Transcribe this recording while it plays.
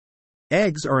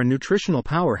Eggs are a nutritional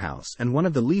powerhouse and one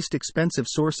of the least expensive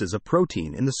sources of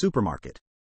protein in the supermarket.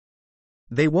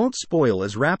 They won't spoil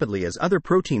as rapidly as other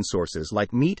protein sources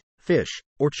like meat, fish,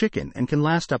 or chicken and can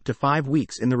last up to 5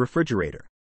 weeks in the refrigerator.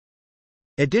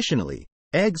 Additionally,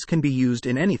 eggs can be used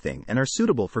in anything and are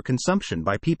suitable for consumption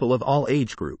by people of all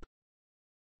age group.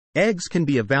 Eggs can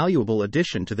be a valuable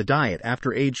addition to the diet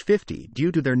after age 50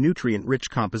 due to their nutrient-rich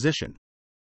composition.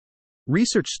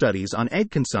 Research studies on egg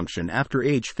consumption after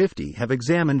age 50 have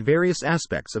examined various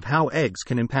aspects of how eggs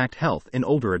can impact health in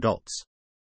older adults.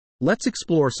 Let's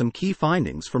explore some key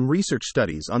findings from research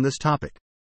studies on this topic.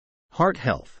 Heart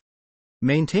health.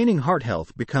 Maintaining heart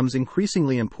health becomes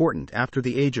increasingly important after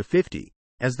the age of 50,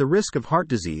 as the risk of heart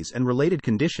disease and related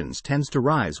conditions tends to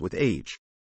rise with age.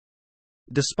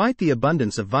 Despite the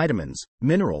abundance of vitamins,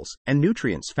 minerals, and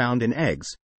nutrients found in eggs,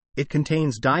 it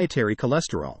contains dietary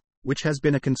cholesterol, which has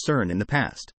been a concern in the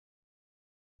past.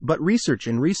 But research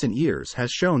in recent years has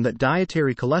shown that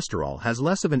dietary cholesterol has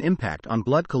less of an impact on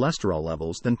blood cholesterol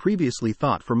levels than previously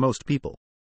thought for most people.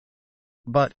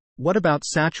 But what about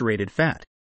saturated fat?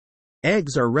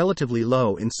 Eggs are relatively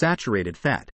low in saturated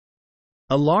fat.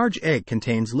 A large egg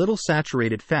contains little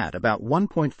saturated fat, about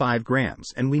 1.5 grams,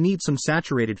 and we need some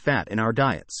saturated fat in our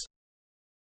diets.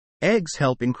 Eggs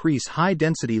help increase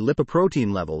high-density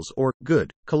lipoprotein levels, or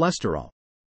good cholesterol.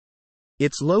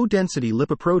 It's low-density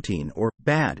lipoprotein, or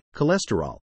bad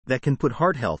cholesterol, that can put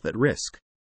heart health at risk.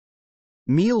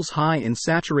 Meals high in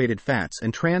saturated fats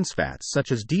and trans fats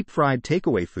such as deep-fried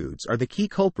takeaway foods are the key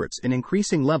culprits in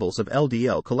increasing levels of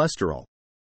LDL cholesterol.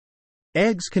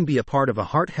 Eggs can be a part of a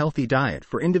heart-healthy diet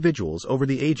for individuals over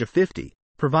the age of 50,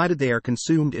 provided they are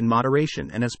consumed in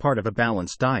moderation and as part of a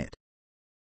balanced diet.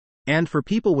 And for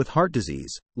people with heart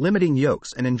disease, limiting yolks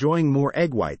and enjoying more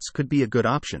egg whites could be a good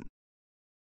option.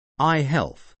 Eye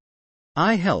health.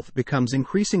 Eye health becomes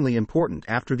increasingly important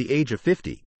after the age of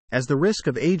 50, as the risk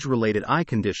of age-related eye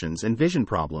conditions and vision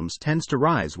problems tends to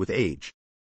rise with age.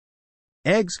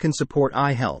 Eggs can support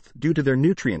eye health due to their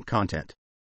nutrient content.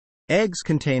 Eggs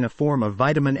contain a form of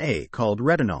vitamin A called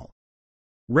retinol.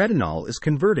 Retinol is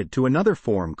converted to another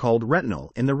form called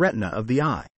retinal in the retina of the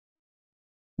eye.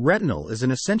 Retinal is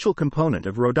an essential component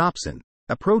of rhodopsin,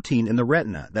 a protein in the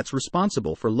retina that's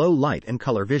responsible for low light and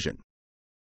color vision.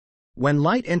 When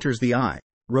light enters the eye,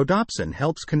 rhodopsin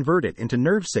helps convert it into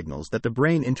nerve signals that the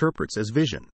brain interprets as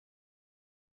vision.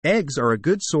 Eggs are a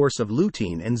good source of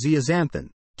lutein and zeaxanthin,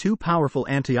 two powerful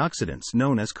antioxidants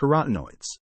known as carotenoids.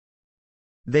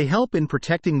 They help in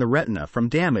protecting the retina from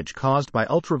damage caused by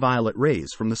ultraviolet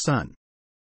rays from the sun.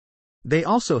 They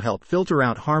also help filter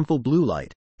out harmful blue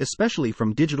light, especially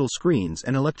from digital screens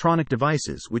and electronic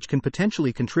devices, which can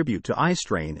potentially contribute to eye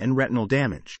strain and retinal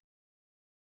damage.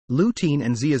 Lutein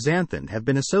and zeaxanthin have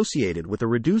been associated with a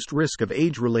reduced risk of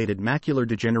age-related macular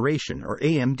degeneration or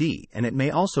AMD, and it may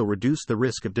also reduce the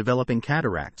risk of developing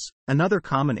cataracts, another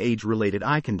common age-related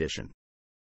eye condition.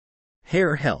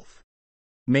 Hair health.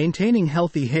 Maintaining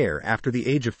healthy hair after the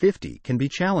age of 50 can be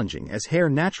challenging as hair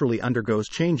naturally undergoes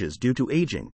changes due to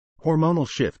aging, hormonal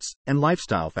shifts, and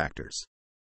lifestyle factors.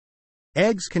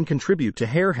 Eggs can contribute to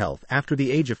hair health after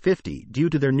the age of 50 due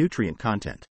to their nutrient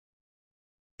content.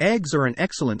 Eggs are an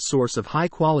excellent source of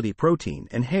high-quality protein,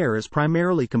 and hair is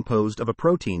primarily composed of a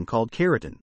protein called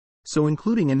keratin, so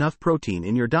including enough protein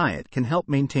in your diet can help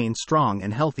maintain strong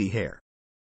and healthy hair.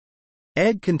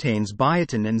 Egg contains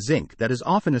biotin and zinc that is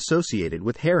often associated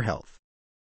with hair health.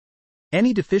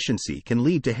 Any deficiency can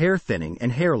lead to hair thinning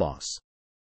and hair loss.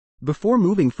 Before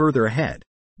moving further ahead,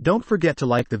 don't forget to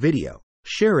like the video,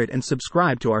 share it, and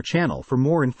subscribe to our channel for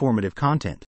more informative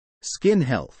content. Skin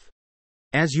health.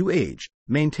 As you age,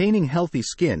 maintaining healthy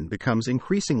skin becomes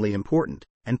increasingly important,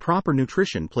 and proper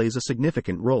nutrition plays a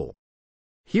significant role.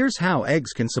 Here's how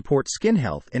eggs can support skin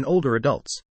health in older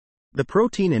adults. The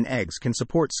protein in eggs can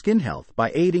support skin health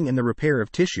by aiding in the repair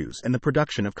of tissues and the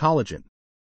production of collagen.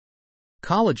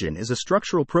 Collagen is a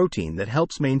structural protein that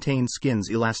helps maintain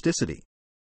skin's elasticity.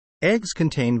 Eggs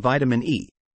contain vitamin E,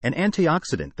 an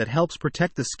antioxidant that helps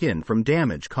protect the skin from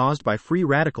damage caused by free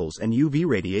radicals and UV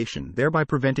radiation, thereby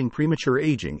preventing premature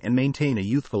aging and maintain a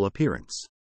youthful appearance.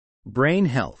 Brain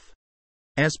health.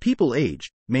 As people age,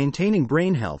 maintaining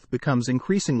brain health becomes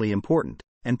increasingly important,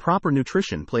 and proper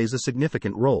nutrition plays a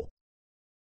significant role.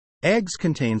 Eggs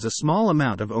contains a small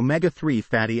amount of omega-3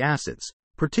 fatty acids,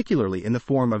 particularly in the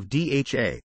form of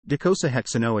DHA,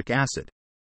 docosahexaenoic acid.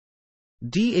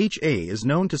 DHA is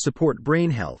known to support brain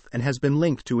health and has been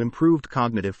linked to improved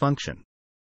cognitive function.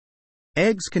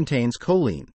 Eggs contains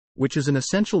choline, which is an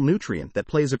essential nutrient that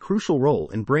plays a crucial role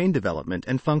in brain development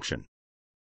and function.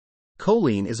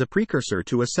 Choline is a precursor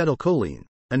to acetylcholine,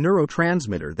 a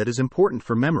neurotransmitter that is important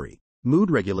for memory,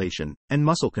 mood regulation, and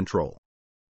muscle control.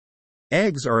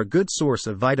 Eggs are a good source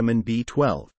of vitamin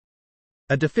B12.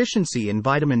 A deficiency in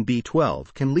vitamin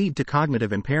B12 can lead to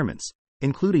cognitive impairments,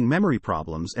 including memory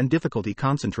problems and difficulty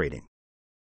concentrating.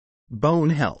 Bone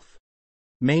health.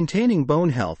 Maintaining bone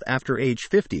health after age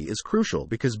 50 is crucial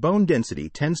because bone density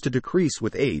tends to decrease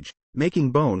with age,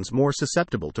 making bones more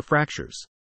susceptible to fractures.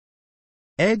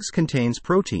 Eggs contains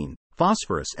protein,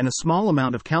 phosphorus, and a small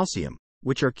amount of calcium,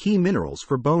 which are key minerals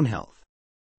for bone health.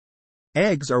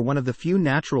 Eggs are one of the few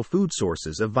natural food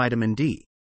sources of vitamin D.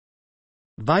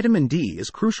 Vitamin D is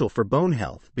crucial for bone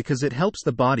health because it helps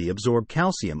the body absorb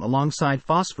calcium alongside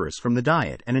phosphorus from the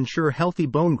diet and ensure healthy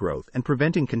bone growth and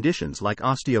preventing conditions like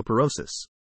osteoporosis.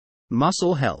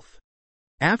 Muscle health.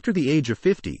 After the age of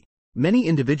 50, many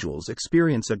individuals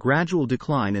experience a gradual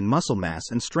decline in muscle mass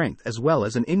and strength as well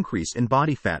as an increase in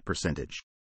body fat percentage.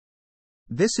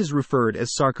 This is referred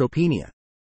as sarcopenia.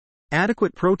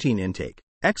 Adequate protein intake,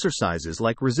 exercises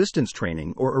like resistance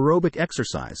training or aerobic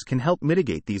exercise can help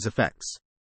mitigate these effects.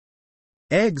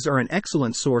 Eggs are an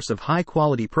excellent source of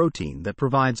high-quality protein that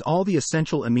provides all the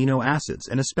essential amino acids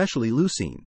and especially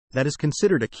leucine, that is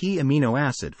considered a key amino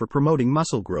acid for promoting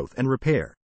muscle growth and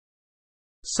repair.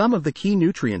 Some of the key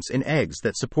nutrients in eggs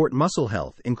that support muscle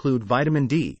health include vitamin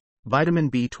D,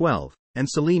 vitamin B12, and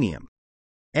selenium.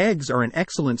 Eggs are an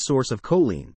excellent source of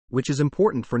choline, which is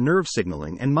important for nerve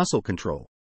signaling and muscle control.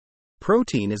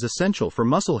 Protein is essential for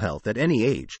muscle health at any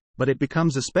age, but it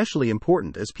becomes especially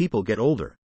important as people get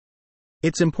older.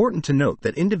 It's important to note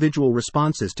that individual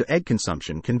responses to egg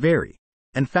consumption can vary,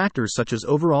 and factors such as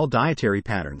overall dietary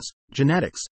patterns,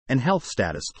 genetics, and health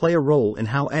status play a role in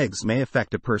how eggs may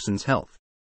affect a person's health.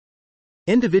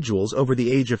 Individuals over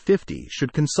the age of 50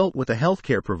 should consult with a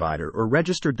healthcare provider or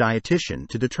registered dietitian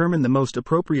to determine the most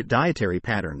appropriate dietary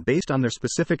pattern based on their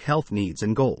specific health needs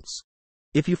and goals.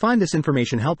 If you find this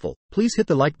information helpful, please hit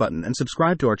the like button and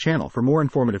subscribe to our channel for more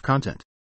informative content.